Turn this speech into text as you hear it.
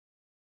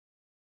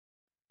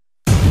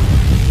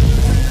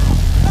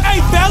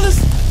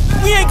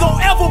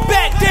never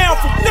back down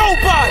from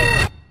nobody.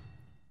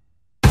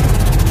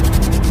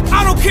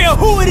 I don't care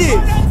who it is.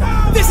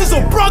 This is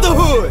a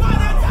brotherhood.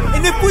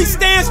 And if we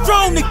stand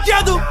strong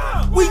together,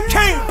 we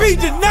can't be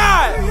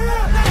denied.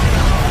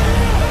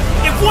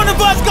 If one of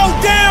us go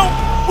down,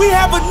 we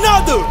have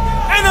another,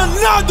 and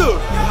another,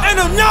 and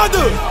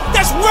another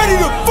that's ready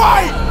to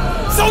fight.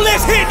 So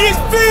let's hit this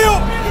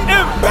field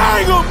and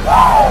bang them,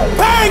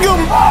 bang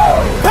them,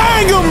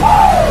 bang them.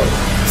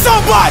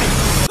 Somebody,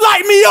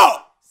 light me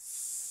up.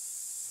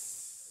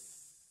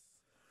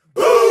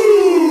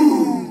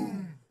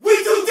 Boom!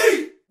 We too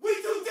deep. We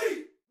too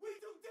deep. We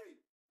too deep.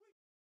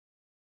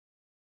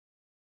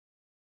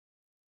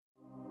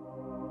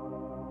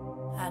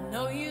 I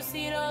know you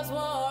see those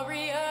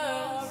warriors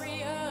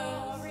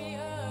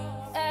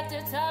at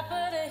the top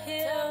of the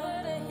hill.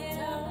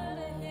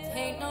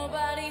 Ain't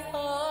nobody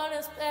hold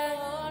us back.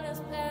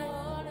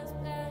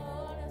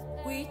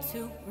 We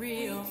too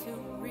real.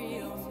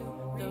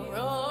 The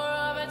roar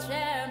of a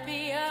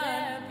champion.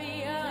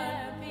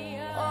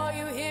 All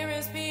you hear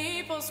is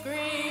people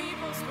scream.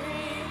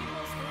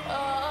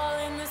 All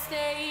in the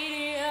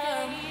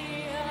stadium.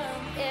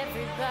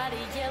 Everybody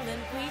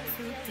yelling, we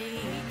too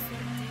deep.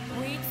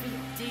 We too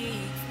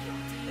deep.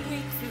 We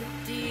too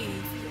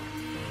deep.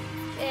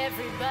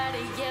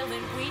 Everybody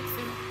yelling, we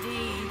too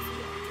deep.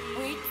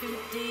 We too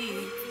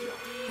deep.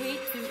 We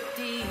too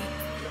deep.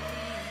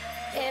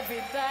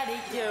 Everybody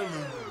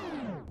yelling.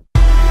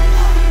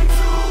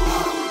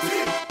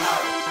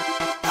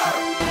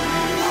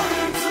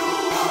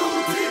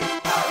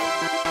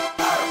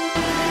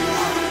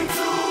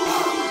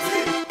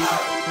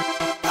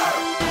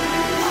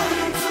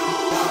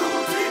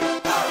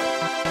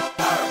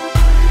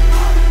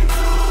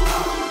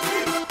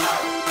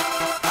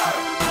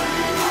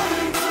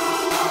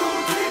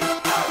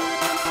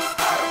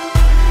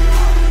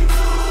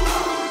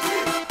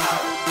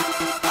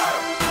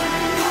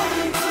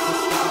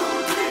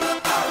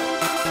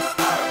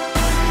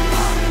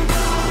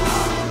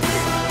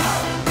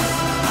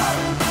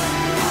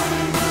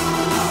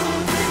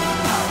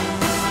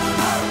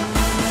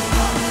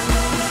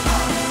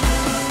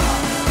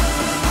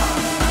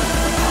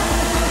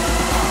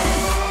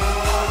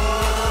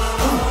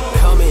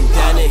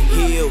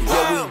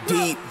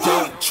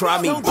 Try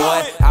me,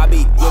 boy. I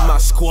be with my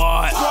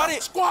squad,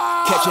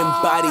 catching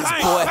bodies,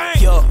 boy.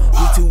 Yo,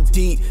 we too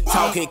deep,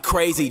 talking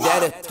crazy.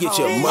 That'll get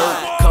your murk.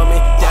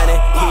 Coming down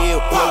the hill,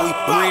 yeah, we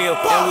real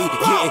and we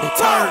getting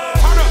turned.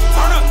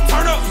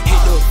 Turn up. Hit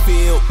the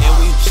field and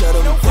we shut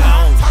them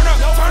down.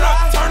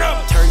 Turn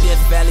up. Turn this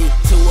valley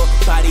to a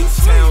body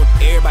town.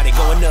 Everybody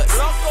going nuts.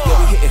 Yeah,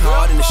 we hitting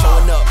hard and it's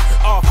showing up.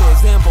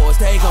 Offense, them boys,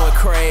 they going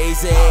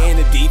crazy, and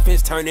the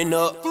defense turning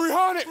up.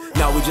 300.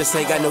 Now we just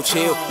ain't got no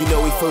chill. You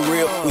know we for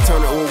real. We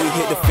turn it when we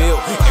hit the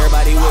field.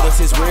 Everybody with us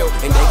is real,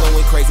 and they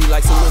going crazy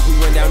like soon as we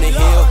run down the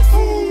hill.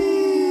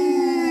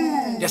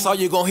 That's all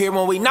you gon' hear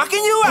when we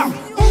knocking you out.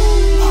 You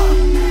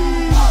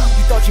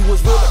thought you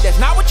was real, but that's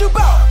not what you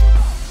bout.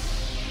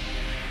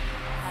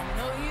 I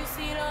know you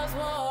see those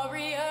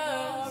warriors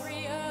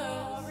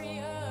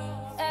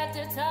at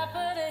the top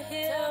of the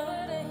hill.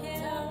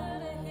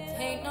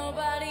 Ain't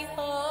nobody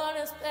hold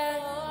us back.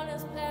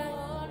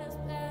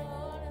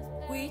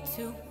 We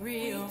too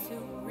real.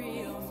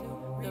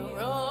 The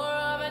roar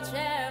of a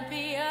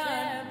champion.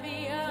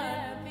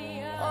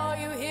 All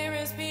you hear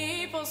is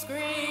people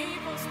scream.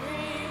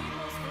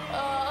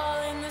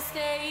 All in the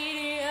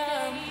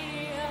stadium.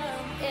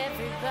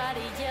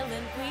 Everybody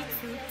yelling, we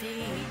too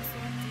deep.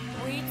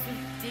 We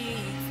too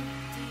deep.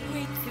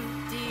 We too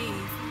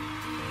deep.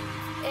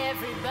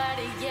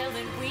 Everybody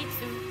yelling, we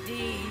too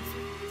deep.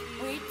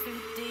 We too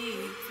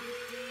deep.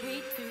 We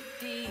too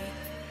deep.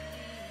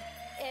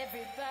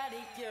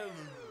 Everybody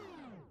yelling.